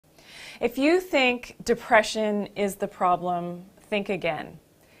If you think depression is the problem, think again.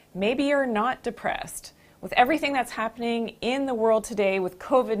 Maybe you're not depressed. With everything that's happening in the world today with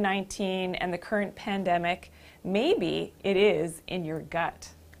COVID-19 and the current pandemic, maybe it is in your gut.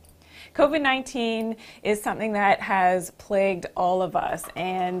 COVID-19 is something that has plagued all of us,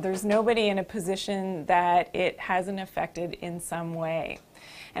 and there's nobody in a position that it hasn't affected in some way.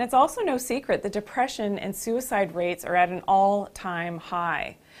 And it's also no secret that depression and suicide rates are at an all-time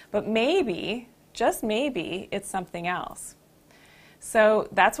high. But maybe, just maybe, it's something else. So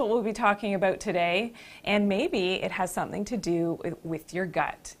that's what we'll be talking about today, and maybe it has something to do with your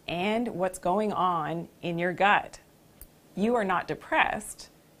gut and what's going on in your gut. You are not depressed,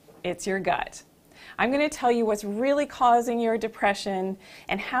 it's your gut. I'm going to tell you what's really causing your depression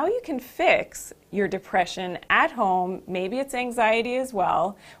and how you can fix your depression at home, maybe it's anxiety as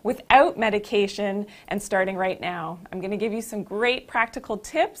well, without medication and starting right now. I'm going to give you some great practical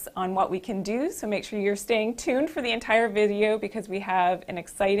tips on what we can do, so make sure you're staying tuned for the entire video because we have an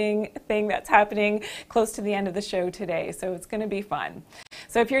exciting thing that's happening close to the end of the show today, so it's going to be fun.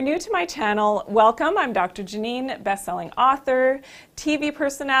 So if you're new to my channel, welcome. I'm Dr. Janine, best-selling author, TV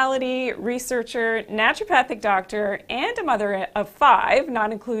personality, researcher, naturopathic doctor, and a mother of 5,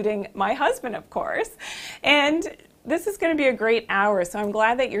 not including my husband, of course. And this is going to be a great hour, so I'm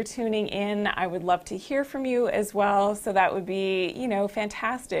glad that you're tuning in. I would love to hear from you as well, so that would be,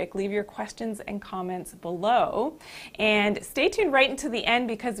 fantastic. Leave your questions and comments below. And stay tuned right into the end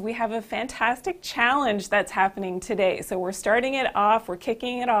because we have a fantastic challenge that's happening today. So we're starting it off, we're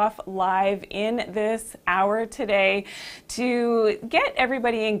kicking it off live in this hour today to get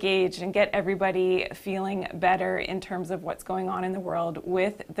everybody engaged and get everybody feeling better in terms of what's going on in the world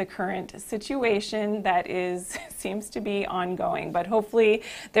with the current situation that seems to be ongoing, but hopefully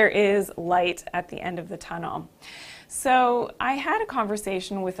there is light at the end of the tunnel. So I had a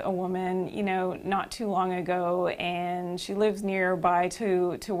conversation with a woman, not too long ago, and she lives nearby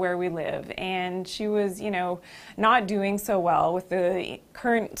to where we live, and she was, not doing so well with the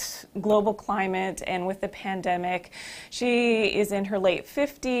current global climate and with the pandemic. She is in her late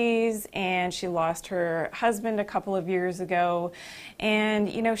 50s, and she lost her husband a couple of years ago, and,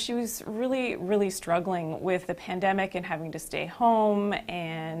 she was really, really struggling with the pandemic and having to stay home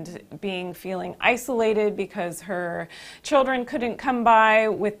and feeling isolated because her children couldn't come by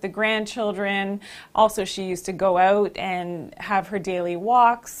with the grandchildren. Also, she used to go out and have her daily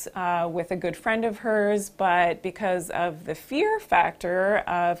walks with a good friend of hers, but because of the fear factor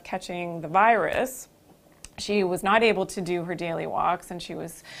of catching the virus, she was not able to do her daily walks, and she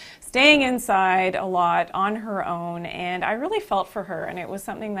was staying inside a lot on her own, and I really felt for her, and it was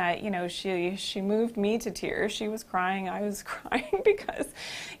something that, she moved me to tears. She was crying, I was crying because,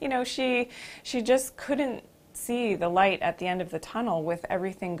 she just couldn't see the light at the end of the tunnel with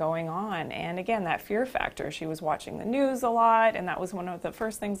everything going on. And again, that fear factor, she was watching the news a lot, and that was one of the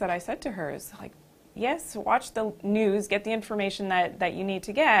first things that I said to her is like, yes, watch the news, get the information that you need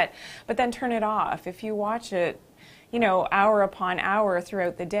to get, but then turn it off. If you watch it, hour upon hour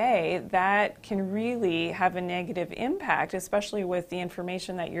throughout the day, that can really have a negative impact, especially with the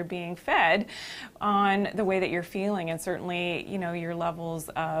information that you're being fed on the way that you're feeling and certainly, your levels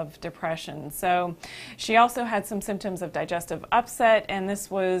of depression. So she also had some symptoms of digestive upset, and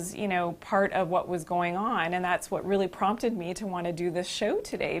this was, part of what was going on, and that's what really prompted me to want to do this show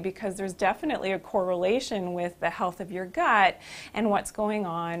today, because there's definitely a correlation with the health of your gut and what's going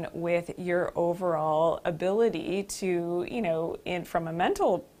on with your overall ability to, from a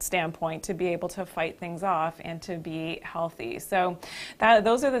mental standpoint, to be able to fight things off and to be healthy. So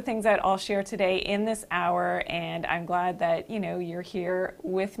those are the things that I'll share today in this hour, and I'm glad that, you're here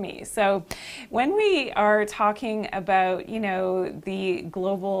with me. So when we are talking about, the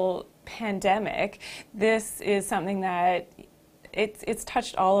global pandemic, this is something that it's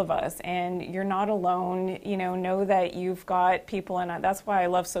touched all of us, and you're not alone. Know that you've got people, and that's why I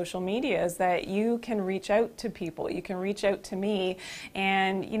love social media, is that you can reach out to people. You can reach out to me,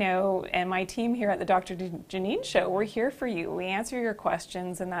 and and my team here at the Dr. Janine Show, we're here for you. We answer your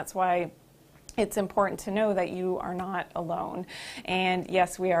questions, and that's why it's important to know that you are not alone. And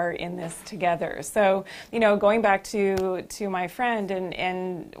yes, we are in this together. So, going back to my friend,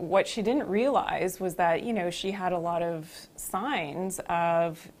 and what she didn't realize was that, she had a lot of signs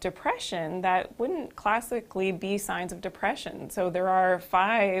of depression that wouldn't classically be signs of depression. So there are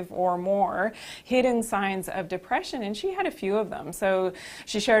 5 or more hidden signs of depression, and she had a few of them. So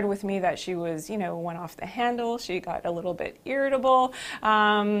she shared with me that she was, went off the handle. She got a little bit irritable,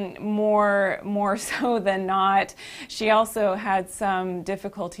 more so than not. She also had some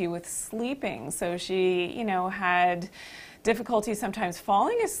difficulty with sleeping. So she, had difficulty sometimes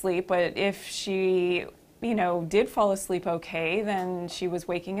falling asleep, but if she did fall asleep okay, then she was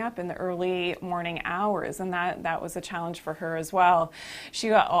waking up in the early morning hours, and that was a challenge for her as well.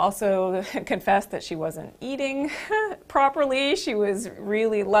 She also confessed that she wasn't eating properly. She was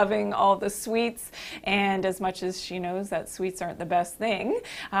really loving all the sweets, and as much as she knows that sweets aren't the best thing,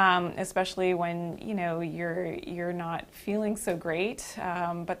 especially when you're not feeling so great,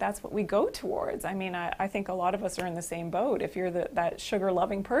 but that's what we go towards. I mean, I think a lot of us are in the same boat. If you're that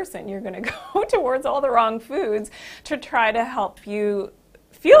sugar-loving person, you're going to go towards all the wrong foods to try to help you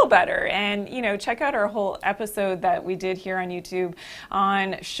feel better. And check out our whole episode that we did here on YouTube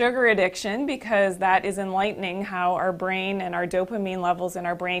on sugar addiction, because that is enlightening how our brain and our dopamine levels in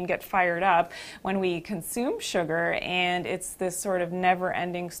our brain get fired up when we consume sugar. And it's this sort of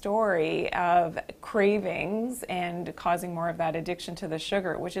never-ending story of cravings and causing more of that addiction to the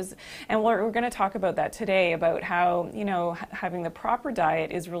sugar, and we're going to talk about that today, about how having the proper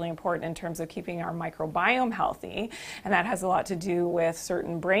diet is really important in terms of keeping our microbiome healthy, and that has a lot to do with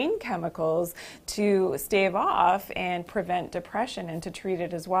certain brain chemicals to stave off and prevent depression and to treat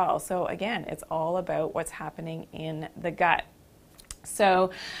it as well. So again, it's all about what's happening in the gut. So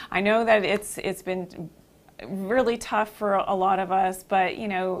I know that it's been really tough for a lot of us, but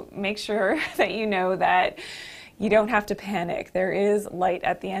make sure that you know that you don't have to panic. There is light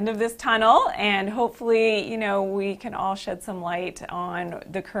at the end of this tunnel, and hopefully, we can all shed some light on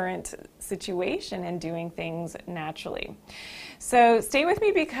the current situation and doing things naturally. So stay with me,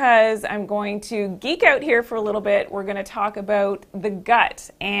 because I'm going to geek out here for a little bit. We're going to talk about the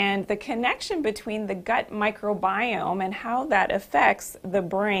gut and the connection between the gut microbiome and how that affects the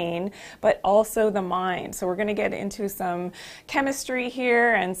brain, but also the mind. So we're going to get into some chemistry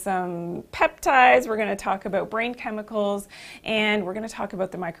here and some peptides. We're going to talk about brain chemicals, and we're going to talk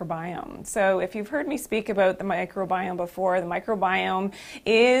about the microbiome. So if you've heard me speak about the microbiome before, the microbiome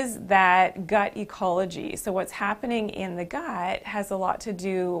is that gut ecology. So what's happening in the gut has a lot to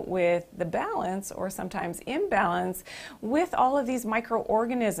do with the balance, or sometimes imbalance, with all of these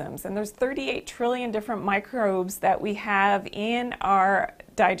microorganisms. And there's 38 trillion different microbes that we have in our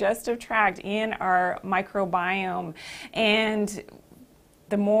digestive tract, in our microbiome. And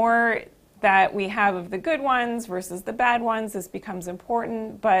the more that we have of the good ones versus the bad ones, this becomes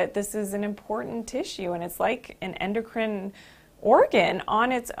important, but this is an important tissue, and it's like an endocrine organ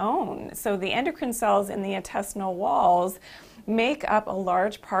on its own. So the endocrine cells in the intestinal walls make up a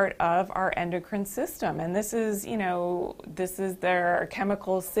large part of our endocrine system, and this is their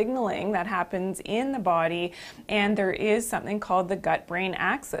chemical signaling that happens in the body, and there is something called the gut-brain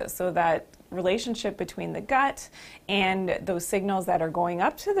axis. So that relationship between the gut and those signals that are going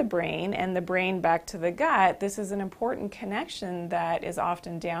up to the brain and the brain back to the gut, this is an important connection that is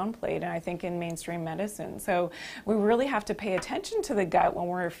often downplayed, and I think in mainstream medicine. So we really have to pay attention to the gut when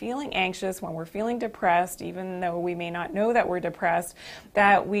we're feeling anxious, when we're feeling depressed, even though we may not know that we're depressed,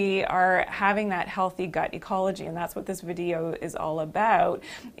 that we are having that healthy gut ecology. And that's what this video is all about,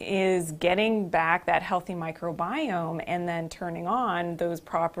 is getting back that healthy microbiome and then turning on those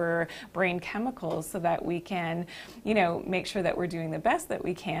proper brain chemicals so that we can, make sure that we're doing the best that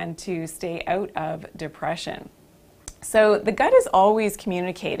we can to stay out of depression. So the gut is always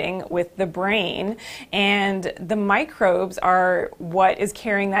communicating with the brain, and the microbes are what is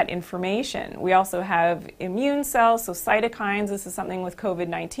carrying that information. We also have immune cells, so cytokines. This is something with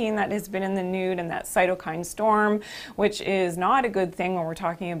COVID-19 that has been in the news, and that cytokine storm, which is not a good thing when we're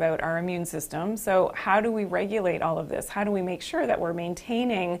talking about our immune system. So how do we regulate all of this? How do we make sure that we're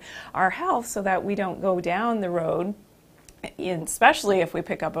maintaining our health so that we don't go down the road, especially if we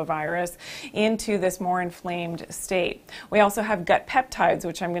pick up a virus, into this more inflamed state? We also have gut peptides,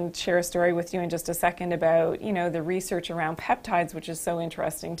 which I'm going to share a story with you in just a second about, the research around peptides, which is so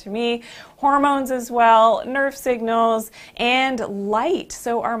interesting to me. Hormones as well, nerve signals, and light.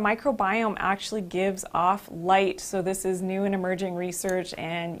 So our microbiome actually gives off light. So this is new and emerging research,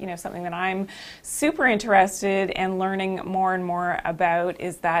 and something that I'm super interested in learning more and more about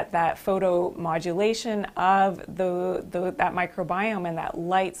is that photomodulation of that microbiome and that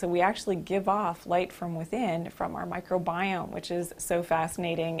light. So we actually give off light from within, from our microbiome, which is so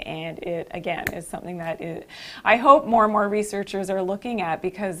fascinating, and it again is something that I hope more and more researchers are looking at,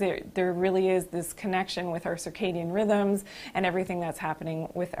 because there really is this connection with our circadian rhythms and everything that's happening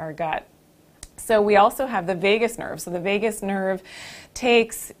with our gut. So we also have the vagus nerve. So the vagus nerve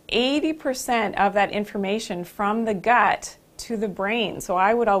takes 80% of that information from the gut to the brain. So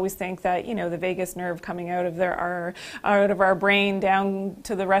I would always think that, you know, the vagus nerve coming out of our brain down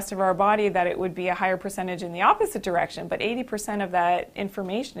to the rest of our body, that it would be a higher percentage in the opposite direction. But 80% of that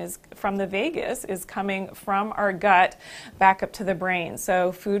information is from the vagus, is coming from our gut back up to the brain.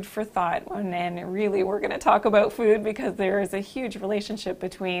 So food for thought. And really, we're going to talk about food because there is a huge relationship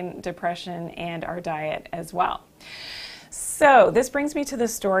between depression and our diet as well. So this brings me to the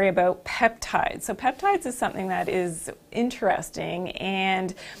story about peptides. So peptides is something that is interesting,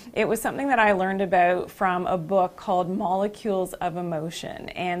 and it was something that I learned about from a book called Molecules of Emotion.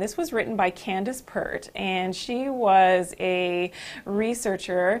 And this was written by Candace Pert, and she was a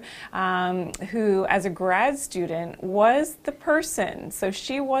researcher who, as a grad student, was the person, so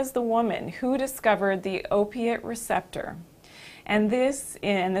she was the woman who discovered the opiate receptor. And this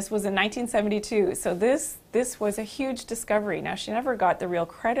was in 1972. So this was a huge discovery. Now, she never got the real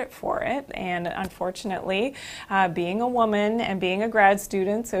credit for it, and unfortunately, being a woman and being a grad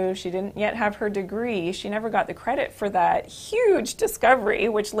student, so she didn't yet have her degree, she never got the credit for that huge discovery,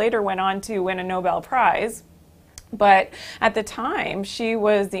 which later went on to win a Nobel Prize. But at the time, she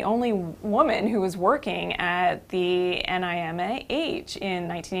was the only woman who was working at the NIMH in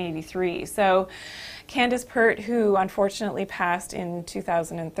 1983. So Candace Pert, who unfortunately passed in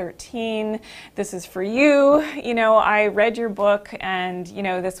 2013, this is for you. You know, I read your book, and you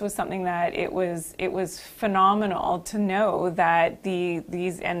know, this was something that it was phenomenal to know that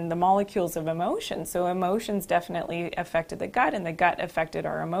these molecules of emotion. So emotions definitely affected the gut, and the gut affected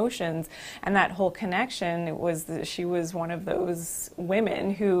our emotions, and that whole connection she was one of those women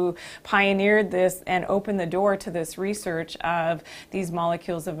who pioneered this and opened the door to this research of these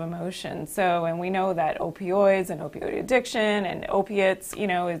molecules of emotion. So, and we know that opioids and opioid addiction and opiates, you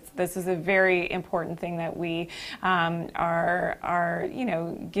know, this is a very important thing that we are, you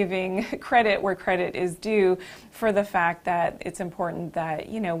know, giving credit where credit is due for the fact that it's important that,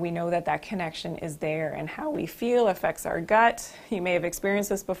 you know, we know that that connection is there, and how we feel affects our gut. You may have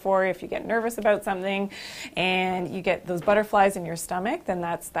experienced this before. If you get nervous about something and you get those butterflies in your stomach, then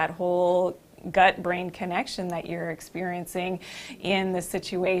that's that whole gut-brain connection that you're experiencing in the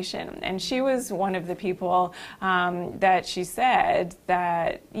situation. And she was one of the people that she said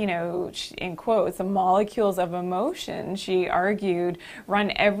that, you know, in quotes, the molecules of emotion, she argued,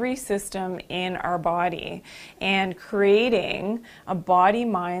 run every system in our body, and creating a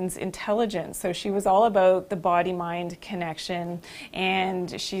body-mind's intelligence. So she was all about the body-mind connection,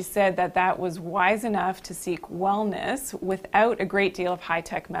 and she said that that was wise enough to seek wellness without a great deal of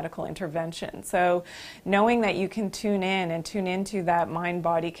high-tech medical intervention. So knowing that you can tune in and tune into that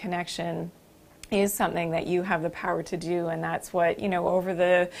mind-body connection is something that you have the power to do, and that's what, you know, over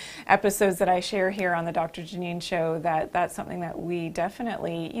the episodes that I share here on the Dr. Janine Show, that's something that we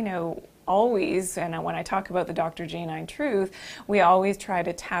definitely, you know, always, and when I talk about the Dr. Janine Truth, we always try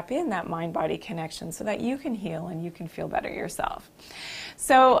to tap in that mind-body connection so that you can heal and you can feel better yourself.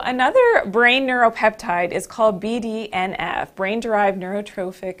 So another brain neuropeptide is called BDNF, brain-derived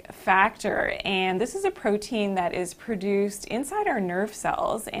neurotrophic factor, and this is a protein that is produced inside our nerve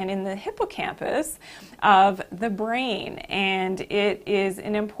cells and in the hippocampus of the brain, and it is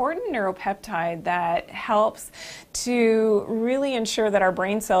an important neuropeptide that helps to really ensure that our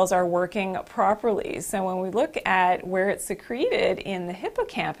brain cells are working properly. So when we look at where it's secreted in the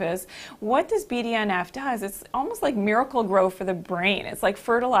hippocampus, what does BDNF does? It's almost like Miracle-Gro for the brain. It's like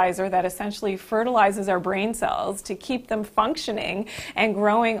fertilizer that essentially fertilizes our brain cells to keep them functioning and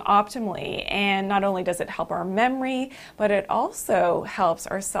growing optimally. And not only does it help our memory, but it also helps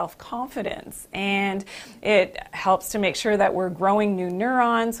our self-confidence, and it helps to make sure that we're growing new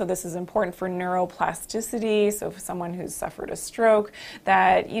neurons. So this is important for neuroplasticity. So for someone who's suffered a stroke,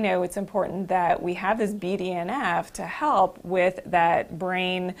 that, you know, it's important that we have this BDNF to help with that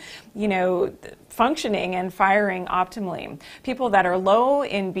brain, you know, functioning and firing optimally. People that are low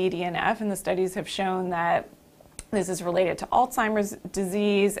in BDNF, and the studies have shown that this is related to Alzheimer's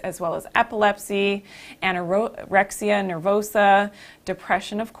disease, as well as epilepsy, anorexia nervosa,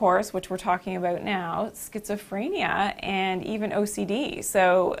 depression, of course, which we're talking about now, schizophrenia, and even OCD.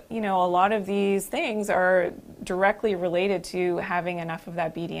 So, you know, a lot of these things are directly related to having enough of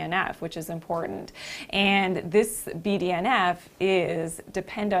that BDNF, which is important. And this BDNF is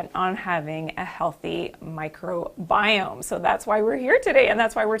dependent on having a healthy microbiome. So that's why we're here today, and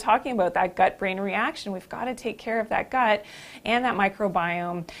that's why we're talking about that gut-brain reaction. We've got to take care of that gut and that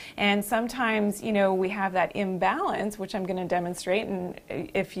microbiome. And sometimes, you know, we have that imbalance, which I'm going to demonstrate. And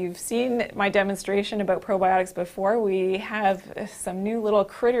if you've seen my demonstration about probiotics before, we have some new little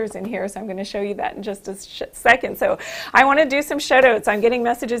critters in here, so I'm going to show you that in just a second. second. So I want to do some shout outs. I'm getting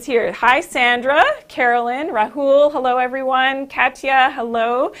messages here. Hi, Sandra, Carolyn, Rahul, hello everyone. Katya,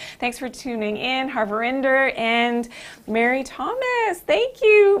 hello. Thanks for tuning in. Harvarinder and Mary Thomas, thank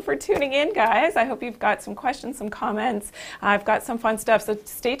you for tuning in, guys. I hope you've got some questions, some comments. I've got some fun stuff. So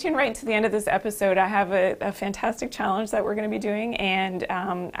stay tuned right to the end of this episode. I have a fantastic challenge that we're going to be doing, and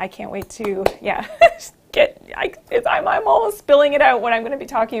I can't wait to, I'm almost spilling it out what I'm going to be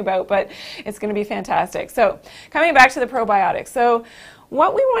talking about, but it's going to be fantastic. So coming back to the probiotics. So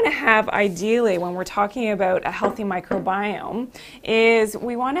what we want to have ideally when we're talking about a healthy microbiome is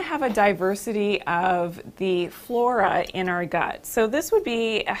we want to have a diversity of the flora in our gut. So this would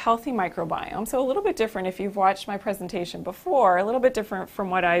be a healthy microbiome. So a little bit different if you've watched my presentation before, a little bit different from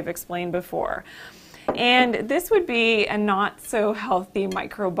what I've explained before. And this would be a not so healthy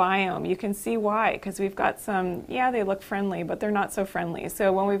microbiome. You can see why, because we've got some, they look friendly, but they're not so friendly.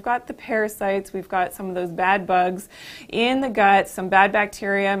 So when we've got the parasites, we've got some of those bad bugs in the gut, some bad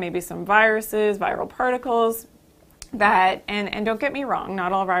bacteria, maybe some viruses, viral particles, that, and don't get me wrong,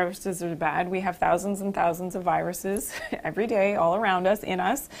 not all viruses are bad. We have thousands and thousands of viruses every day all around us, in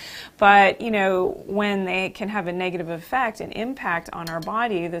us. But, when they can have a negative effect and impact on our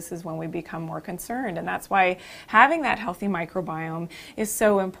body, this is when we become more concerned. And that's why having that healthy microbiome is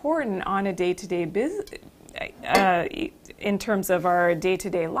so important on a day-to-day business. In terms of our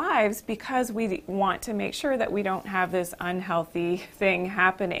day-to-day lives, because we want to make sure that we don't have this unhealthy thing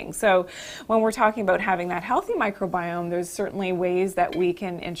happening. So when we're talking about having that healthy microbiome, there's certainly ways that we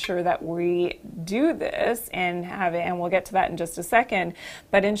can ensure that we do this and have it, and we'll get to that in just a second,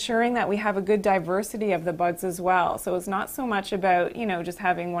 but ensuring that we have a good diversity of the bugs as well. So it's not so much about, just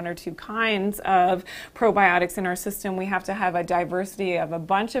having one or two kinds of probiotics in our system. We have to have a diversity of a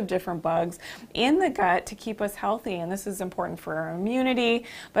bunch of different bugs in the gut to keep us healthy, and this is important for our immunity,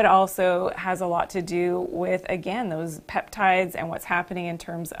 but also has a lot to do with, again, those peptides and what's happening in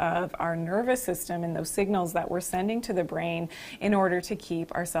terms of our nervous system and those signals that we're sending to the brain in order to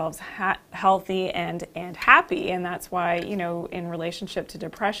keep ourselves healthy and happy. And that's why, in relationship to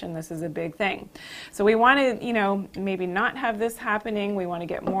depression, this is a big thing. So we want to, maybe not have this happening. We want to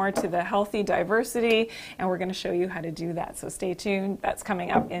get more to the healthy diversity, and we're going to show you how to do that. So stay tuned. That's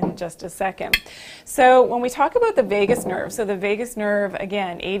coming up in just a second. So when we talk about the vagus nerve, so the vagus nerve,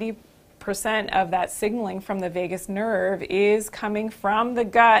 again, 80% of that signaling from the vagus nerve is coming from the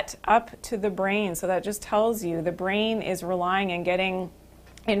gut up to the brain. So that just tells you the brain is relying and getting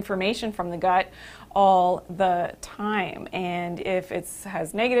information from the gut all the time. And if it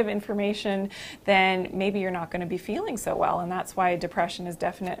has negative information, then maybe you're not going to be feeling so well. And that's why depression is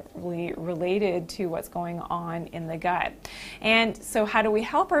definitely related to what's going on in the gut. And so how do we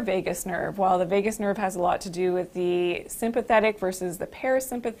help our vagus nerve? Well, the vagus nerve has a lot to do with the sympathetic versus the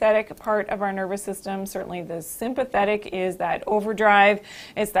parasympathetic part of our nervous system. Certainly the sympathetic is that overdrive.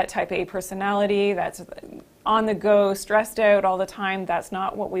 It's that type A personality that's on the go, stressed out all the time. That's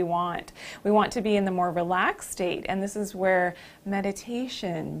not what we want. We want to be in the more relaxed state, and this is where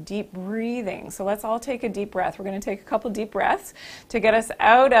meditation, deep breathing. So let's all take a deep breath. We're going to take a couple deep breaths to get us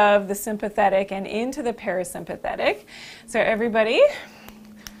out of the sympathetic and into the parasympathetic. So everybody,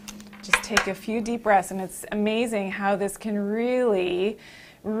 just take a few deep breaths, and it's amazing how this can really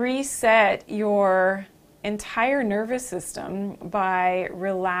reset your entire nervous system by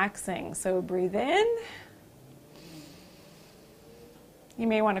relaxing. So breathe in. You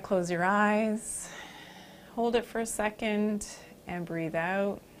may want to close your eyes, hold it for a second, and breathe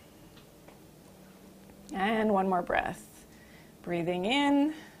out. And one more breath. Breathing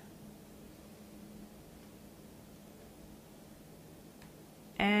in.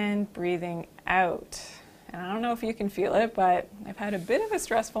 And breathing out. And I don't know if you can feel it, but I've had a bit of a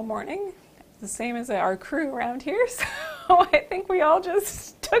stressful morning. The same as our crew around here, so I think we all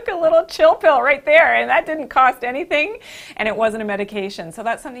just took a little chill pill right there, and that didn't cost anything, and it wasn't a medication. So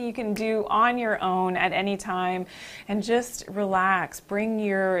that's something you can do on your own at any time, and just relax. Bring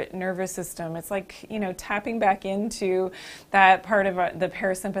your nervous system. It's like, tapping back into that part of the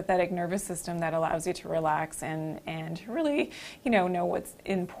parasympathetic nervous system that allows you to relax and really, know what's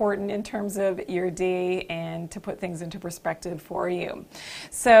important in terms of your day and to put things into perspective for you.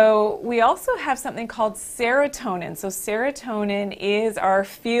 So we also have something called serotonin. So serotonin is our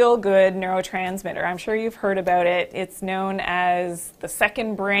feel-good neurotransmitter. I'm sure you've heard about it. It's known as the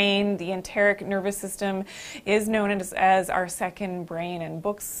second brain. The enteric nervous system is known as our second brain, and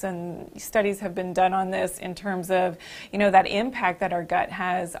books and studies have been done on this in terms of, that impact that our gut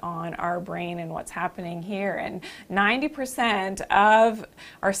has on our brain and what's happening here. And 90% of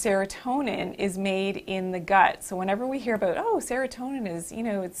our serotonin is made in the gut. So whenever we hear about, serotonin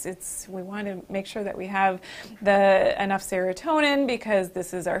is, we want to make sure that we have enough serotonin because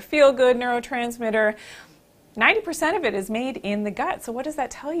this is our feel-good neurotransmitter. 90% of it is made in the gut. So what does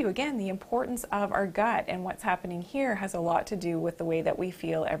that tell you? Again, the importance of our gut, and what's happening here has a lot to do with the way that we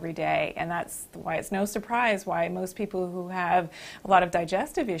feel every day. And that's why it's no surprise why most people who have a lot of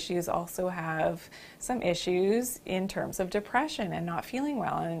digestive issues also have some issues in terms of depression and not feeling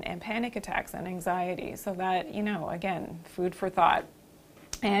well, and panic attacks and anxiety. So that, again, food for thought.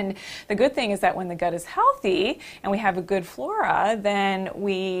 And the good thing is that when the gut is healthy and we have a good flora, then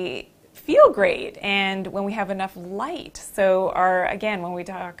we feel great, and when we have enough light. So again, when we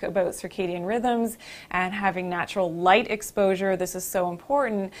talk about circadian rhythms and having natural light exposure, this is so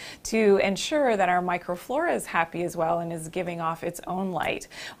important to ensure that our microflora is happy as well and is giving off its own light.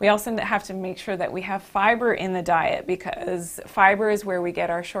 We also have to make sure that we have fiber in the diet, because fiber is where we get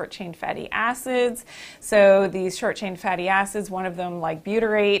our short-chain fatty acids. So these short-chain fatty acids, one of them, like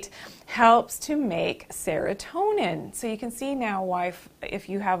butyrate, helps to make serotonin. So you can see now why if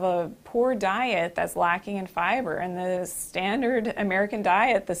you have a poor diet that's lacking in fiber, and the standard American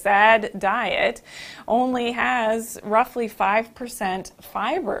diet, the SAD diet, only has roughly 5%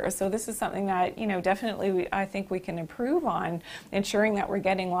 fiber. So this is something that, definitely I think we can improve on, ensuring that we're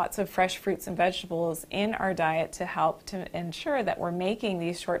getting lots of fresh fruits and vegetables in our diet to help to ensure that we're making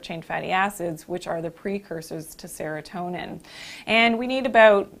these short-chain fatty acids, which are the precursors to serotonin. And we need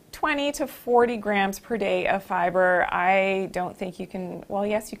about 20 to 40 grams per day of fiber. I don't think you can, well,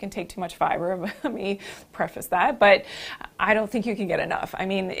 yes, you can take too much fiber, let me preface that, but I don't think you can get enough. I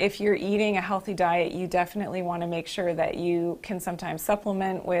mean, if you're eating a healthy diet, you definitely want to make sure that you can sometimes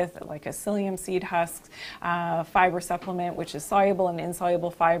supplement with like a psyllium seed husk fiber supplement, which is soluble and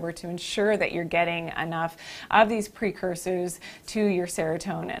insoluble fiber, to ensure that you're getting enough of these precursors to your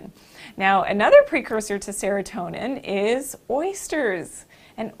serotonin. Now, another precursor to serotonin is oysters.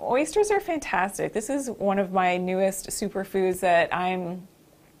 And oysters are fantastic. This is one of my newest superfoods that I'm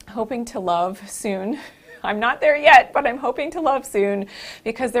hoping to love soon. I'm not there yet, but I'm hoping to love soon,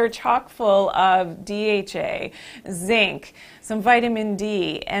 because they're chock full of DHA, zinc, some vitamin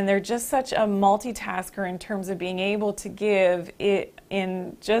D, and they're just such a multitasker in terms of being able to give it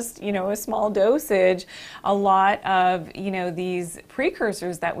in just, a small dosage, a lot of, these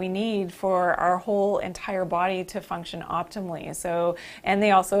precursors that we need for our whole entire body to function optimally. So, and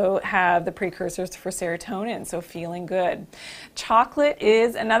they also have the precursors for serotonin, so feeling good. Chocolate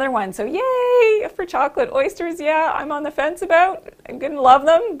is another one. So yay for chocolate. Oysters, yeah, I'm on the fence about. I'm going to love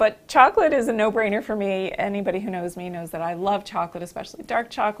them, but chocolate is a no-brainer for me. Anybody who knows me knows that I love chocolate, especially dark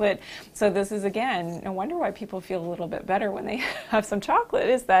chocolate. So this is, again, no wonder why people feel a little bit better when they have some chocolate,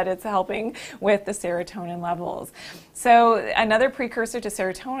 is that it's helping with the serotonin levels. So another precursor to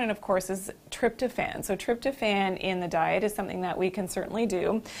serotonin, of course, is tryptophan. So tryptophan in the diet is something that we can certainly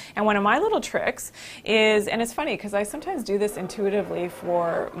do. And one of my little tricks is, and it's funny because I sometimes do this intuitively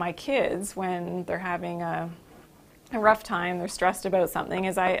for my kids when they're having a rough time, they're stressed about something,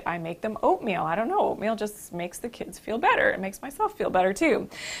 is I make them oatmeal. I don't know, oatmeal just makes the kids feel better. It makes myself feel better too.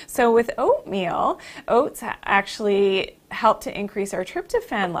 So with oatmeal, oats actually help to increase our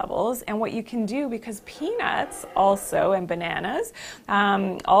tryptophan levels. And what you can do, because peanuts also, and bananas,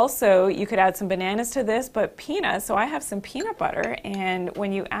 also you could add some bananas to this, but peanuts, so I have some peanut butter, and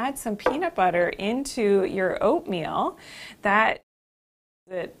when you add some peanut butter into your oatmeal, that,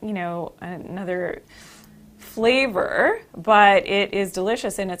 another flavor, but it is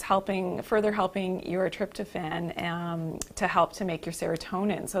delicious, and it's further helping your tryptophan to help to make your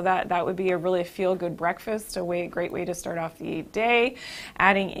serotonin. So that would be a really feel-good breakfast, great way to start off the day.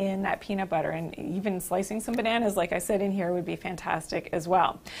 Adding in that peanut butter, and even slicing some bananas, like I said in here, would be fantastic as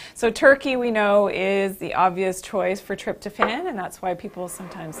well. So turkey, we know, is the obvious choice for tryptophan, and that's why people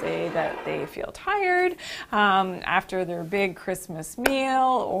sometimes say that they feel tired after their big Christmas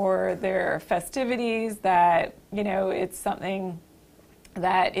meal or their festivities, that it's something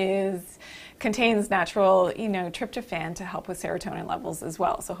that contains natural, tryptophan to help with serotonin levels as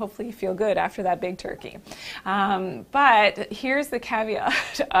well. So hopefully you feel good after that big turkey. But here's the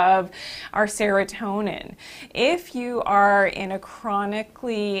caveat of our serotonin. If you are in a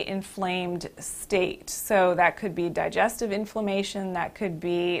chronically inflamed state, so that could be digestive inflammation, that could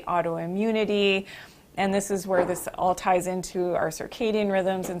be autoimmunity, and this is where this all ties into our circadian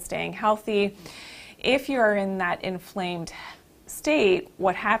rhythms and staying healthy. If you are in that inflamed state,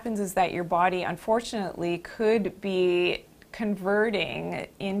 what happens is that your body, unfortunately, could be converting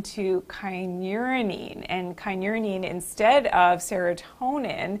into kynurenine, and kynurenine instead of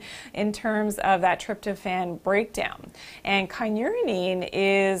serotonin in terms of that tryptophan breakdown. And kynurenine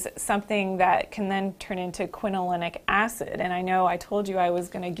is something that can then turn into quinolinic acid. And I know I told you I was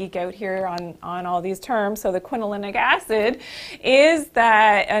going to geek out here on all these terms. So the quinolinic acid is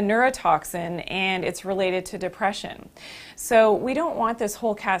that a neurotoxin, and it's related to depression. So we don't want this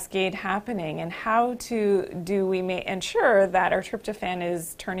whole cascade happening. And how do we ensure that our tryptophan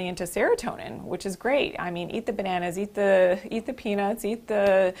is turning into serotonin, which is great. I mean, eat the bananas, eat the peanuts, eat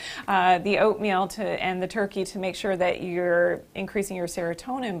the oatmeal and the turkey to make sure that you're increasing your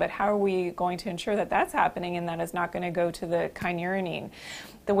serotonin. But how are we going to ensure that that's happening and that is not going to go to the kynurenine?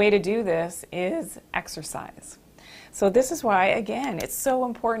 The way to do this is exercise. So this is why, again, it's so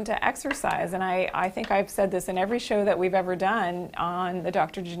important to exercise. And I think I've said this in every show that we've ever done on the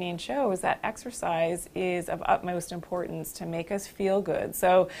Dr. Janine show, is that exercise is of utmost importance to make us feel good.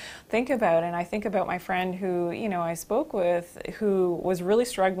 So think about it. And I think about my friend who, I spoke with, who was really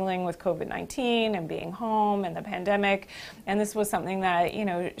struggling with COVID-19 and being home and the pandemic. And this was something that,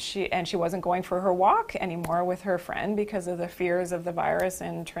 she wasn't going for her walk anymore with her friend because of the fears of the virus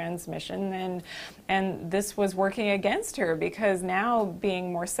and transmission. And this was working against her, because now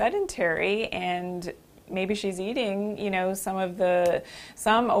being more sedentary, and maybe she's eating,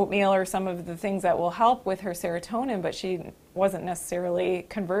 some oatmeal or some of the things that will help with her serotonin, but she wasn't necessarily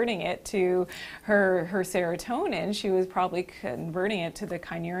converting it to her serotonin. She was probably converting it to the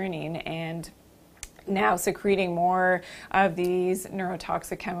kynurenine, and now secreting more of these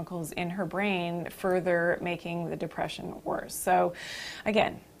neurotoxic chemicals in her brain, further making the depression worse. So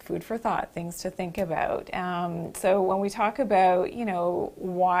again, food for thought, things to think about. So when we talk about,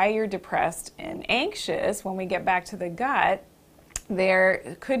 why you're depressed and anxious, when we get back to the gut,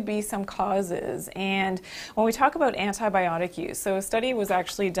 there could be some causes. And when we talk about antibiotic use, so a study was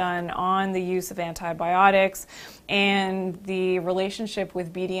actually done on the use of antibiotics and the relationship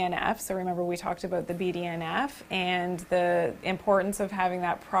with BDNF. So remember, we talked about the BDNF and the importance of having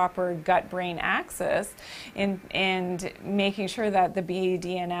that proper gut-brain axis and making sure that the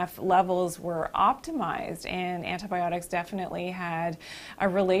BDNF levels were optimized. And antibiotics definitely had a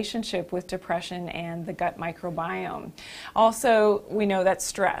relationship with depression and the gut microbiome. Also, we know that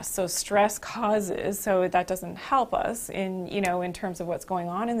stress. So stress causes, so that doesn't help us in terms of what's going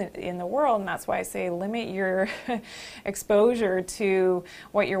on in the world. And that's why I say limit your exposure to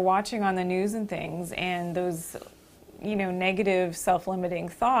what you're watching on the news and things. And those negative self-limiting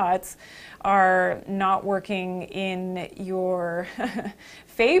thoughts are not working in your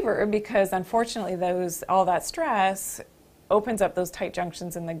favor, because unfortunately all that stress opens up those tight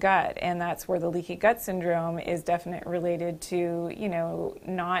junctions in the gut, and that's where the leaky gut syndrome is definitely related to,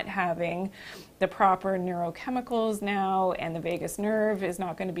 not having the proper neurochemicals now, and the vagus nerve is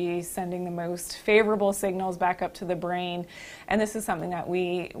not going to be sending the most favorable signals back up to the brain. And this is something that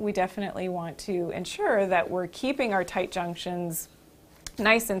we definitely want to ensure that we're keeping our tight junctions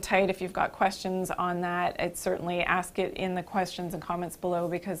nice and tight. If you've got questions on that, I'd certainly ask it in the questions and comments below,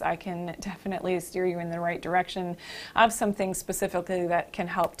 because I can definitely steer you in the right direction of some things specifically that can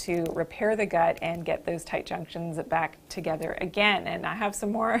help to repair the gut and get those tight junctions back together again. And I have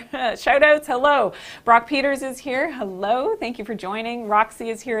some more shout outs. Hello, Brock Peters is here. Hello, thank you for joining. Roxy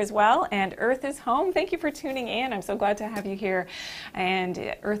is here as well, and Earth is Home. Thank you for tuning in. I'm so glad to have you here.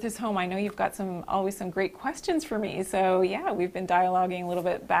 And Earth is Home, I know you've got always some great questions for me. So yeah, we've been dialoguing a little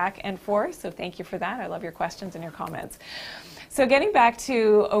bit back and forth, so thank you for that. I love your questions and your comments. So getting back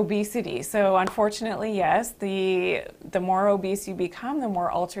to obesity, so unfortunately, yes, the more obese you become, the more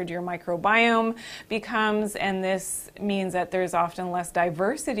altered your microbiome becomes, and this means that there's often less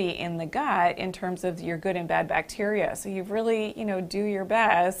diversity in the gut in terms of your good and bad bacteria. So you've really, do your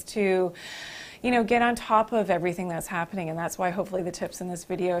best to get on top of everything that's happening. And that's why hopefully the tips in this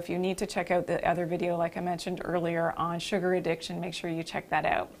video, if you need to check out the other video like I mentioned earlier on sugar addiction, make sure you check that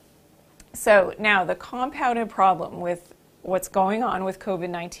out. So now the compounded problem with what's going on with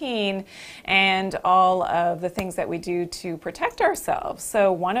COVID-19 and all of the things that we do to protect ourselves.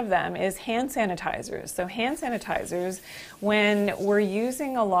 So one of them is hand sanitizers. So hand sanitizers, when we're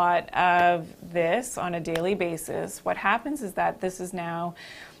using a lot of this on a daily basis, what happens is that this is now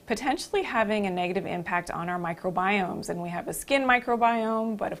potentially having a negative impact on our microbiomes. And we have a skin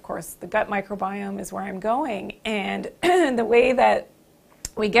microbiome, but of course the gut microbiome is where I'm going. And the way that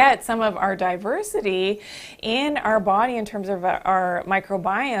we get some of our diversity in our body in terms of our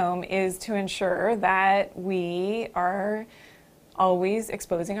microbiome is to ensure that we are always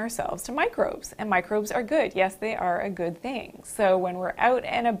exposing ourselves to microbes, and microbes are good. Yes, they are a good thing. So when we're out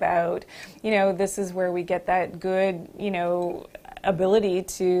and about, this is where we get that good, ability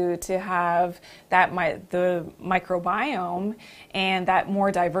to have the microbiome and that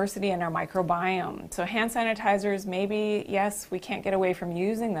more diversity in our microbiome. So hand sanitizers, maybe, yes, we can't get away from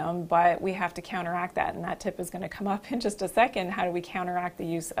using them, but we have to counteract that, and that tip is going to come up in just a second. How do we counteract the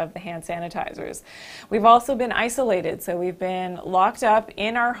use of the hand sanitizers? We've also been isolated, so we've been locked up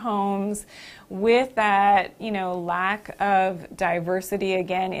in our homes with that, lack of diversity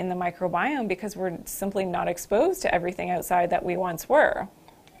again in the microbiome because we're simply not exposed to everything outside that we once were.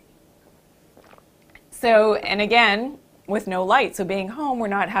 So, and again, with no light, so being home, we're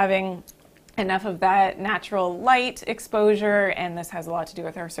not having enough of that natural light exposure, and this has a lot to do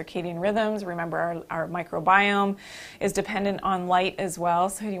with our circadian rhythms. Remember, our microbiome is dependent on light as well.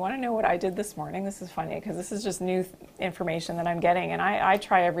 So you want to know what I did this morning? This is funny because this is just new information that I'm getting, and I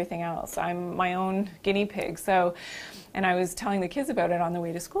try everything else. I'm my own guinea pig. So, and I was telling the kids about it on the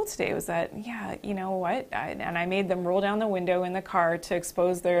way to school today, was that, yeah, you know what, and I made them roll down the window in the car to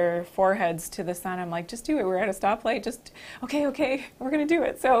expose their foreheads to the sun. I'm like, just do it. We're at a stoplight. Just, okay, we're going to do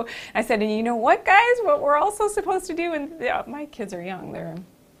it. So I said, and you know what, guys, what we're also supposed to do, and my kids are young. They're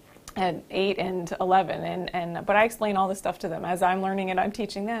at 8 and 11, but I explain all this stuff to them as I'm learning it. I'm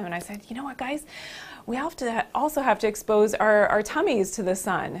teaching them, and I said, you know what, guys, we also have to expose our tummies to the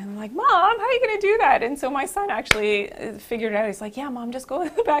sun. And I'm like, Mom, how are you going to do that? And so my son actually figured it out. He's like, yeah, Mom, just go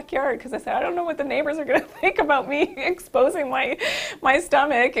in the backyard. Because I said, I don't know what the neighbors are going to think about me exposing my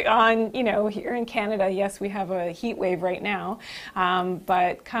stomach on, here in Canada. Yes, we have a heat wave right now.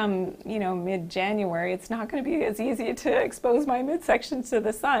 But come, mid-January, it's not going to be as easy to expose my midsection to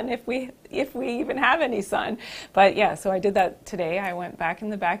the sun if we even have any sun. But yeah, so I did that today. I went back in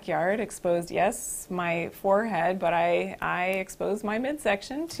the backyard, exposed, yes, my forehead, but I exposed my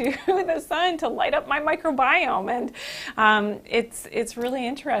midsection to the sun to light up my microbiome. And it's really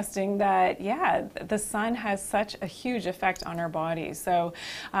interesting that, yeah, the sun has such a huge effect on our bodies. So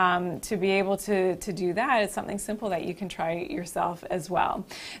to be able to do that, it's something simple that you can try yourself as well.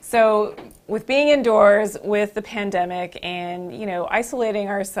 So with being indoors, with the pandemic, and isolating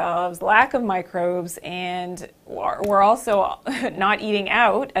ourselves, lack of microbes, and we're also not eating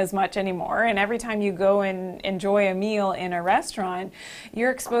out as much anymore. And every time you go and enjoy a meal in a restaurant,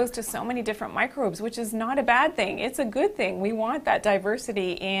 you're exposed to so many different microbes, which is not a bad thing. It's a good thing. We want that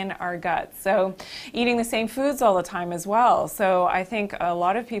diversity in our guts. So eating the same foods all the time as well. So I think a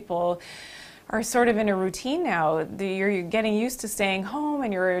lot of people are sort of in a routine now. You're getting used to staying home,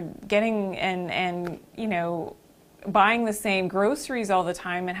 and you're getting and buying the same groceries all the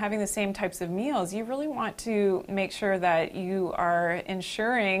time and having the same types of meals. You really want to make sure that you are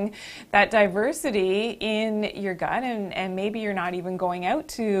ensuring that diversity in your gut, and maybe you're not even going out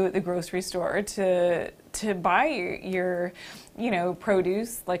to the grocery store to buy your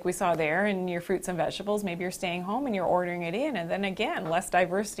produce like we saw there, and your fruits and vegetables. Maybe you're staying home and you're ordering it in, and then again, less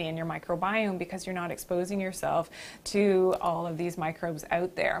diversity in your microbiome because you're not exposing yourself to all of these microbes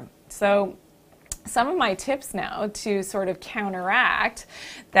out there. So some of my tips now to sort of counteract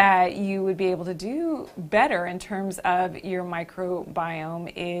that you would be able to do better in terms of your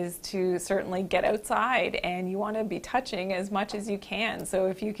microbiome is to certainly get outside, and you want to be touching as much as you can. So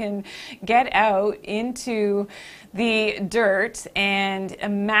if you can get out into the dirt and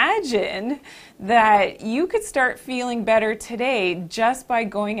imagine that you could start feeling better today just by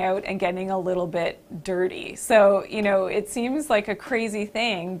going out and getting a little bit dirty. So, it seems like a crazy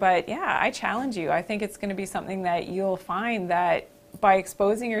thing, but yeah, I challenge you. I think it's going to be something that you'll find that by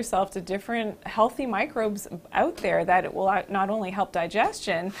exposing yourself to different healthy microbes out there, that it will not only help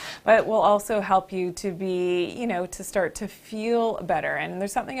digestion, but it will also help you to be, to start to feel better. And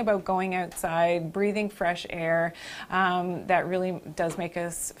there's something about going outside, breathing fresh air, that really does make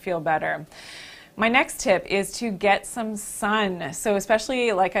us feel better. My next tip is to get some sun. So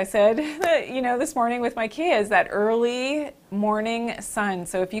especially, like I said, this morning with my kids, that early morning sun.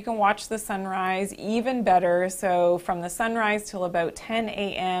 So if you can watch the sunrise, even better. So from the sunrise till about 10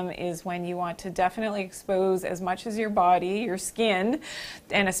 a.m. is when you want to definitely expose as much as your body, your skin,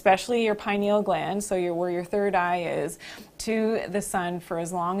 and especially your pineal gland, so where your third eye is, to the sun for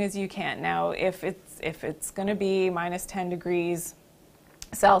as long as you can. Now, if it's going to be minus 10 degrees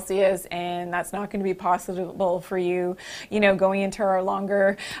Celsius, and that's not going to be possible for you, going into our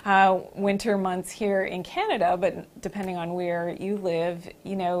longer winter months here in Canada, but depending on where you live,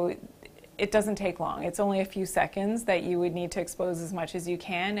 it doesn't take long. It's only a few seconds that you would need to expose as much as you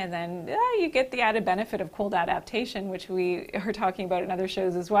can, and then you get the added benefit of cold adaptation, which we are talking about in other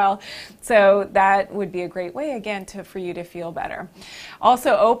shows as well. So that would be a great way, again, for you to feel better.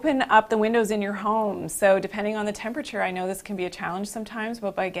 Also, open up the windows in your home. So depending on the temperature, I know this can be a challenge sometimes,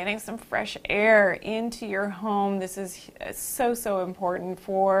 but by getting some fresh air into your home, this is so important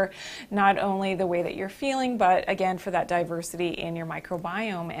for not only the way that you're feeling, but again, for that diversity in your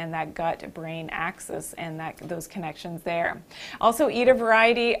microbiome and that gut-brain axis and those connections there. Also, eat a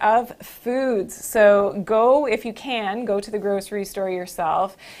variety of foods. So go, if you can, go to the grocery store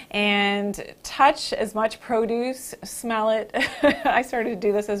yourself and touch as much produce, smell it. I started to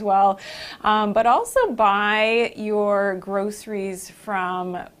do this as well. But also buy your groceries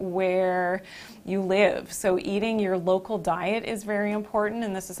from where you live. So eating your local diet is very important,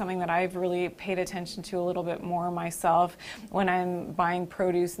 and this is something that I've really paid attention to a little bit more myself when I'm buying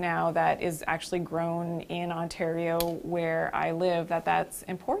produce now that is actually grown in Ontario where I live. That's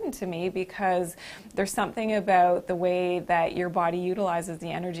important to me because there's something about the way that your body utilizes the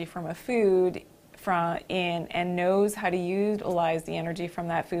energy from a food and knows how to utilize the energy from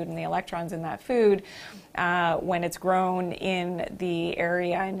that food and the electrons in that food when it's grown in the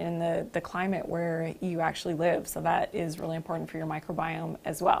area and in the climate where you actually live. So that is really important for your microbiome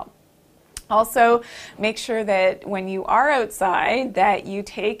as well. Also, make sure that when you are outside that you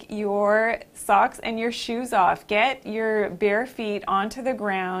take your socks and your shoes off. Get your bare feet onto the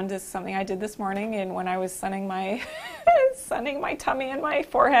ground. This is something I did this morning, and when I was sunning my sunning my tummy and my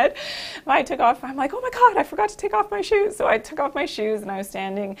forehead, I took off, I'm like, oh my God, I forgot to take off my shoes. So I took off my shoes and I was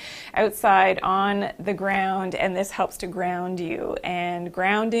standing outside on the ground, and this helps to ground you. And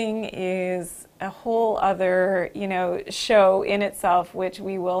grounding is a whole other, show in itself, which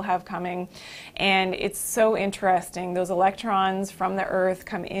we will have coming. And it's so interesting. Those electrons from the earth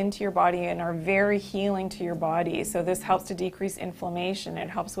come into your body and are very healing to your body. So this helps to decrease inflammation. It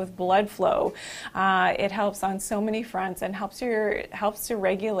helps with blood flow. It helps on so many fronts and helps to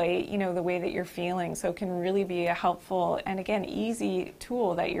regulate, the way that you're feeling. So it can really be a helpful and, again, easy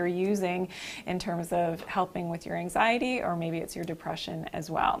tool that you're using in terms of helping with your anxiety, or maybe it's your depression as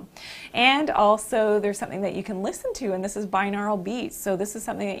well. And also, there's something that you can listen to, and this is binaural beats. So this is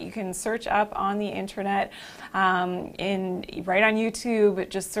something that you can search up on the internet, right on YouTube.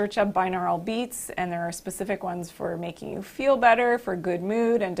 Just search up binaural beats, and there are specific ones for making you feel better, for good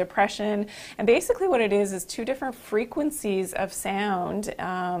mood and depression. And basically what it is two different frequencies of sound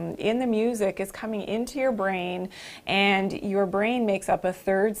in the music is coming into your brain, and your brain makes up a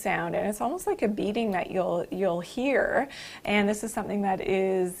third sound, and it's almost like a beating that you'll hear. And this is something that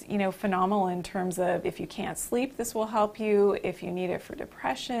is, phenomenal in terms of if you can't sleep, this will help you. If you need it for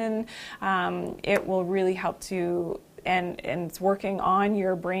depression, it will really help to, and it's working on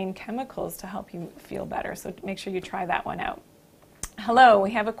your brain chemicals to help you feel better. So make sure you try that one out. Hello,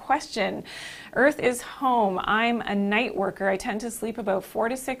 we have a question. Earth is home. I'm a night worker. I tend to sleep about 4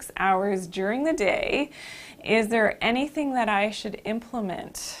 to 6 hours during the day. Is there anything that I should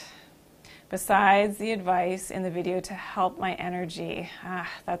implement besides the advice in the video to help my energy?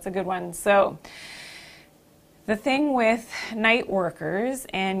 That's a good one. So the thing with night workers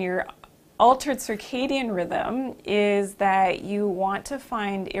and your altered circadian rhythm is that you want to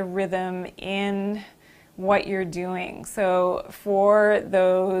find a rhythm in what you're doing. So for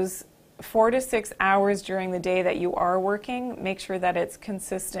those 4 to 6 hours during the day that you are working, make sure that it's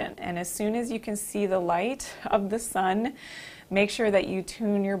consistent. And as soon as you can see the light of the sun, make sure that you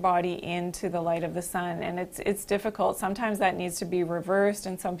tune your body into the light of the sun. And it's difficult. Sometimes that needs to be reversed,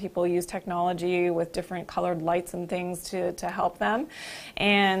 and some people use technology with different colored lights and things to help them.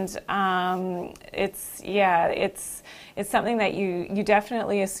 And it's something that you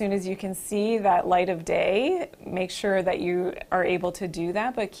definitely, as soon as you can see that light of day, make sure that you are able to do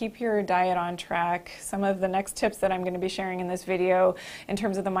that, but keep your diet on track. Some of the next tips that I'm going to be sharing in this video in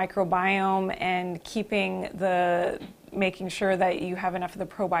terms of the microbiome and making sure that you have enough of the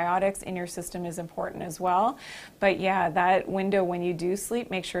probiotics in your system is important as well. But yeah, that window when you do sleep,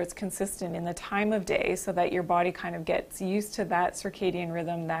 make sure it's consistent in the time of day so that your body kind of gets used to that circadian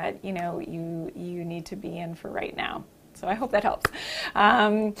rhythm that you need to be in for right now. So I hope that helps.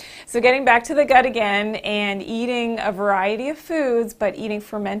 So getting back to the gut again, and eating a variety of foods, but eating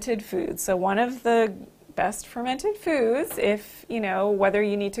fermented foods. So one of the best fermented foods, if whether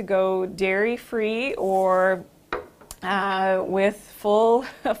you need to go dairy free or with full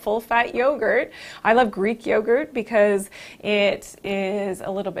fat yogurt. I love Greek yogurt because it is a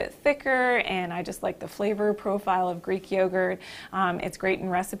little bit thicker, and I just like the flavor profile of Greek yogurt. It's great in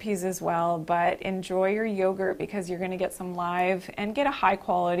recipes as well, but enjoy your yogurt because you're going to get some live, and get a high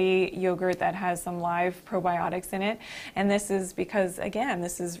quality yogurt that has some live probiotics in it. And this is because, again,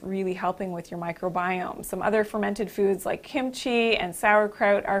 this is really helping with your microbiome. Some other fermented foods like kimchi and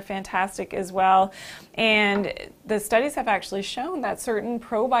sauerkraut are fantastic as well. And the studies have actually shown that certain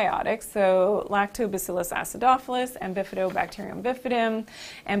probiotics, so Lactobacillus acidophilus and Bifidobacterium bifidum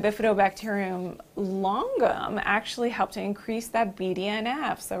and Bifidobacterium longum, actually help to increase that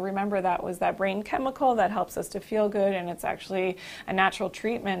BDNF. So remember, that was that brain chemical that helps us to feel good, and it's actually a natural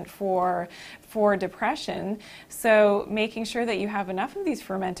treatment for depression. So making sure that you have enough of these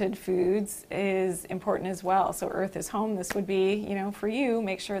fermented foods is important as well. So Earth is Home, this would be, you know, for you,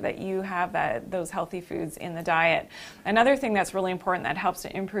 make sure that you have those healthy foods in the diet. Another thing that's really important that helps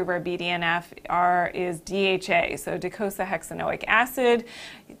to improve our BDNF is DHA, so docosahexaenoic acid,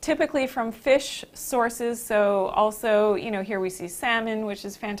 typically from fish sources. So also, you know, here we see salmon, which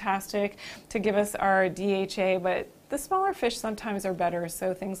is fantastic to give us our DHA, but the smaller fish sometimes are better,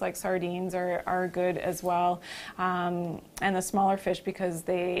 so things like sardines are good as well. And the smaller fish because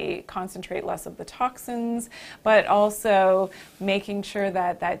they concentrate less of the toxins, but also making sure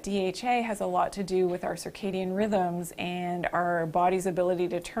that that DHA has a lot to do with our circadian rhythms and our body's ability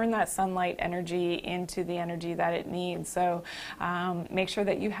to turn that sunlight energy into the energy that it needs. So make sure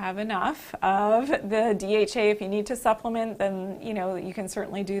that you have enough of the DHA. If you need to supplement, then, you know, you can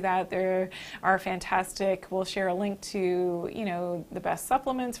certainly do that. There are fantastic, we'll share a link to, you know, the best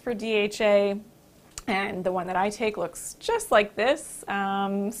supplements for DHA. And the one that I take looks just like this,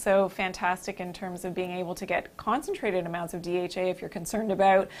 so fantastic in terms of being able to get concentrated amounts of DHA if you're concerned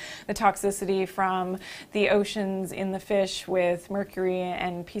about the toxicity from the oceans in the fish with mercury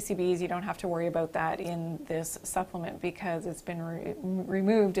and PCBs. You don't have to worry about that in this supplement because it's been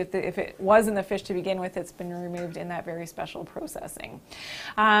removed. If it was in the fish to begin with, it's been removed in that very special processing.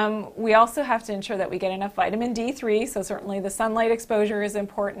 We also have to ensure that we get enough vitamin D3, so certainly the sunlight exposure is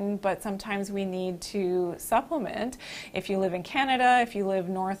important, but sometimes we need to supplement. If you live in Canada, if you live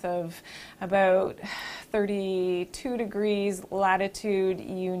north of about 32 degrees latitude,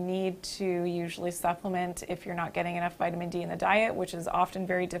 you need to usually supplement if you're not getting enough vitamin D in the diet, which is often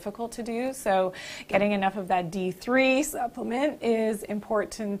very difficult to do. So getting enough of that D3 supplement is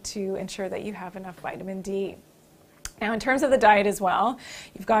important to ensure that you have enough vitamin D. Now, in terms of the diet as well,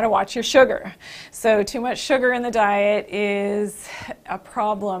 you've got to watch your sugar. So too much sugar in the diet is a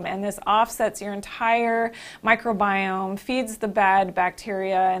problem, and this offsets your entire microbiome, feeds the bad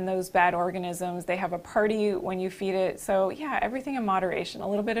bacteria and those bad organisms. They have a party when you feed it. So yeah, everything in moderation. A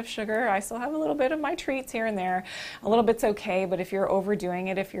little bit of sugar. I still have a little bit of my treats here and there. A little bit's okay, but if you're overdoing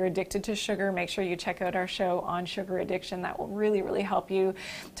it, if you're addicted to sugar, make sure you check out our show on sugar addiction. That will really, really help you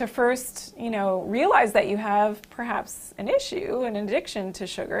to first, you know, realize that you have perhaps an issue, an addiction to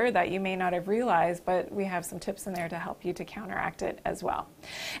sugar that you may not have realized, but we have some tips in there to help you to counteract it as well.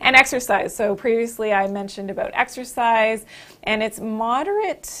 And exercise. So previously I mentioned about exercise, and it's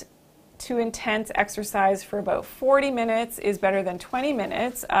moderate to intense exercise for about 40 minutes is better than 20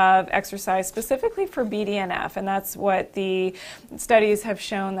 minutes of exercise specifically for BDNF, and that's what the studies have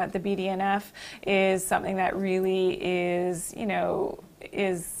shown, that the BDNF is something that really is, you know,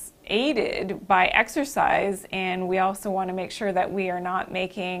 is aided by exercise. And we also want to make sure that we are not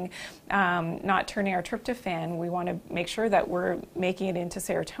making, not turning our tryptophan. We want to make sure that we're making it into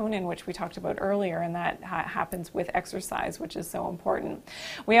serotonin, which we talked about earlier, and that happens with exercise, which is so important.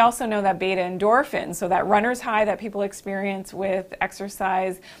 We also know that beta endorphins, so that runner's high that people experience with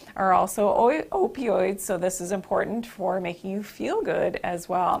exercise, are also opioids, so this is important for making you feel good as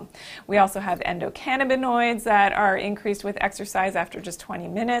well. We also have endocannabinoids that are increased with exercise after just 20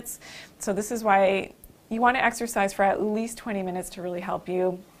 minutes. So this is why you want to exercise for at least 20 minutes to really help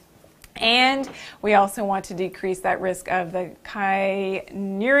you. And we also want to decrease that risk of the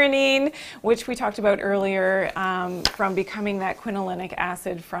kynurenine, which we talked about earlier, from becoming that quinolinic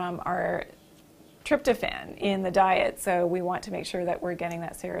acid from our tryptophan in the diet. So we want to make sure that we're getting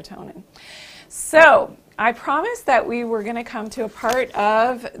that serotonin. So I promised that we were going to come to a part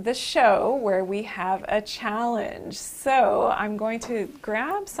of the show where we have a challenge. So I'm going to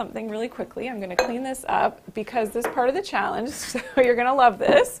grab something really quickly. I'm going to clean this up because this part of the challenge, so you're going to love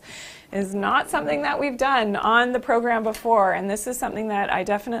this, is not something that we've done on the program before. And this is something that I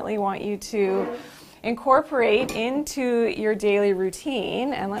definitely want you to incorporate into your daily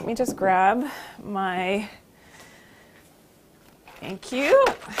routine. And let me just grab my, thank you.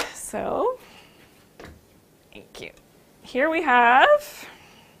 So, thank you. here we have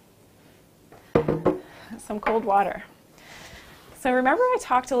some cold water. So remember I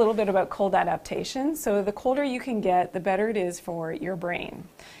talked a little bit about cold adaptation. So the colder you can get, the better it is for your brain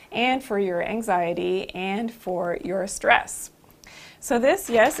and for your anxiety and for your stress. So this,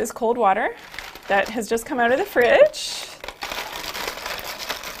 yes, is cold water that has just come out of the fridge.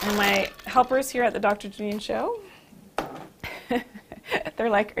 And my helpers here at the Dr. Janine show, they're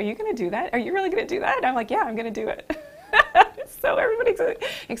like, are you going to do that? Are you really going to do that? And I'm like, yeah, I'm going to do it. So everybody's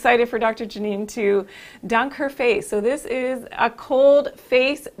excited for Dr. Janine to dunk her face. So this is a cold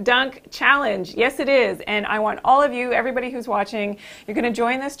face dunk challenge. Yes, it is. And I want all of you, everybody who's watching, you're going to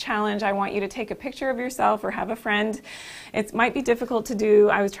join this challenge. I want you to take a picture of yourself or have a friend. It might be difficult to do.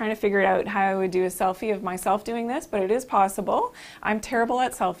 I was trying to figure out how I would do a selfie of myself doing this, but it is possible. I'm terrible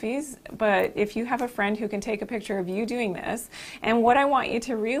at selfies, but if you have a friend who can take a picture of you doing this, and what I want you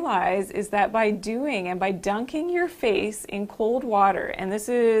to realize is that by doing and by dunking your face in cold water, and this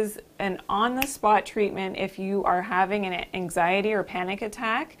is an on-the-spot treatment if you are having an anxiety or panic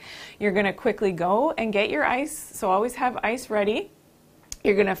attack, you're going to quickly go and get your ice, so always have ice ready.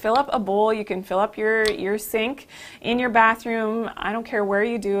 You're going to fill up a bowl. You can fill up your sink in your bathroom. I don't care where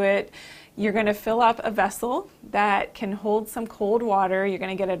you do it. You're going to fill up a vessel that can hold some cold water. You're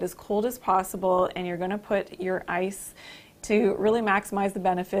going to get it as cold as possible, and you're going to put your ice to really maximize the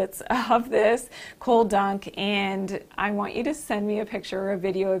benefits of this cold dunk. And I want you to send me a picture or a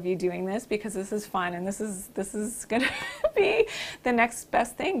video of you doing this, because this is fun, and this is going to be the next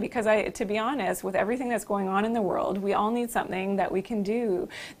best thing, because to be honest, with everything that's going on in the world, we all need something that we can do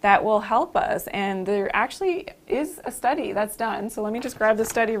that will help us. And there actually is a study that's done. So let me just grab the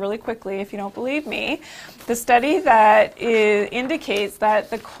study really quickly if you don't believe me. The study that indicates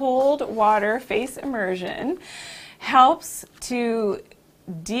that the cold water face immersion helps to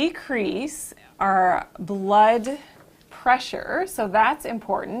decrease our blood pressure, so that's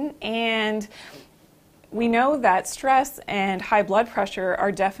important. And we know that stress and high blood pressure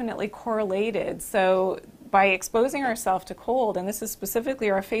are definitely correlated. So by exposing ourselves to cold, and this is specifically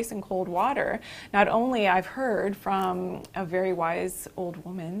our face in cold water, not only I've heard from a very wise old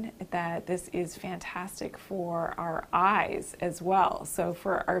woman that this is fantastic for our eyes as well. So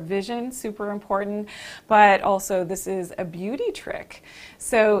for our vision, super important, but also this is a beauty trick.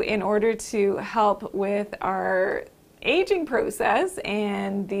 So in order to help with our aging process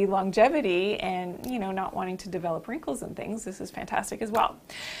and the longevity and, you know, not wanting to develop wrinkles and things, this is fantastic as well.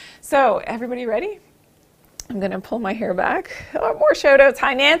 So everybody ready? I'm going to pull my hair back. Oh, more shout outs.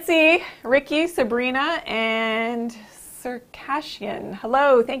 Hi, Nancy, Ricky, Sabrina, and Circassian.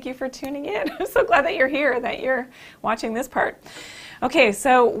 Hello, thank you for tuning in. I'm so glad that you're here, that you're watching this part. Okay,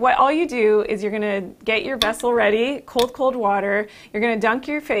 so what all you do is you're going to get your vessel ready, cold water. You're going to dunk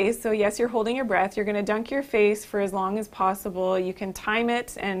your face. So yes, you're holding your breath. You're going to dunk your face for as long as possible. You can time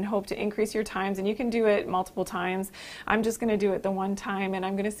it and hope to increase your times, and you can do it multiple times. I'm just going to do it the one time, and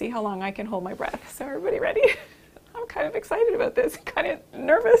I'm going to see how long I can hold my breath. So everybody ready? I'm kind of excited about this, kind of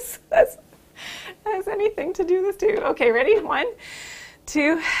nervous. That's anything to do this too. Okay, ready? 1,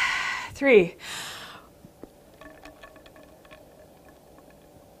 2, 3.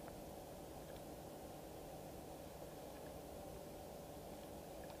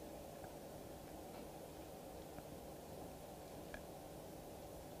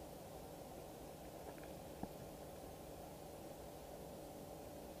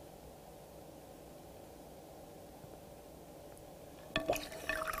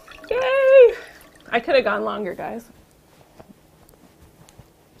 Yay! I could have gone longer, guys.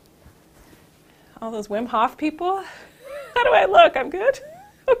 All those Wim Hof people. How do I look? I'm good?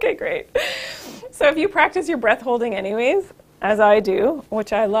 Okay, great. So if you practice your breath holding anyways, as I do,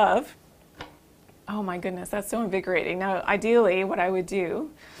 which I love, oh my goodness, that's so invigorating. Now, ideally, what I would do,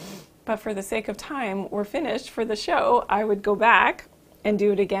 but for the sake of time, we're finished for the show, I would go back and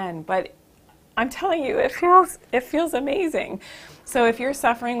do it again. But I'm telling you, it feels amazing. So if you're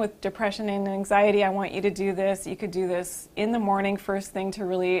suffering with depression and anxiety, I want you to do this. You could do this in the morning, first thing, to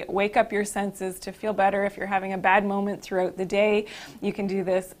really wake up your senses, to feel better. If you're having a bad moment throughout the day, you can do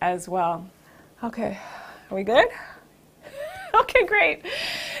this as well. Okay, are we good? Okay, great.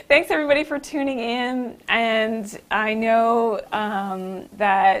 Thanks everybody for tuning in, and I know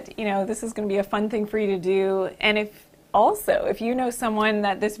that this is going to be a fun thing for you to do. And if Also, if you know someone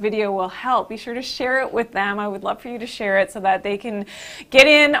that this video will help, be sure to share it with them. I would love for you to share it so that they can get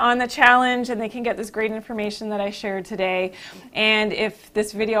in on the challenge and they can get this great information that I shared today. And if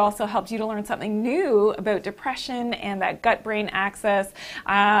this video also helped you to learn something new about depression and that gut-brain axis,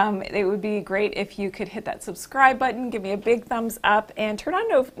 it would be great if you could hit that subscribe button, give me a big thumbs up, and turn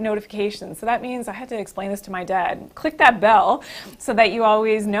on notifications. So that means I had to explain this to my dad. Click that bell so that you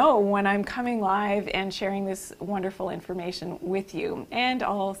always know when I'm coming live and sharing this wonderful information with you, and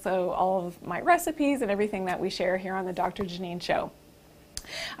also all of my recipes and everything that we share here on the Dr. Janine Show.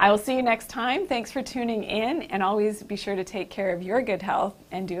 I will see you next time. Thanks for tuning in, and always be sure to take care of your good health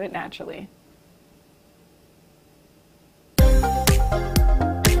and do it naturally.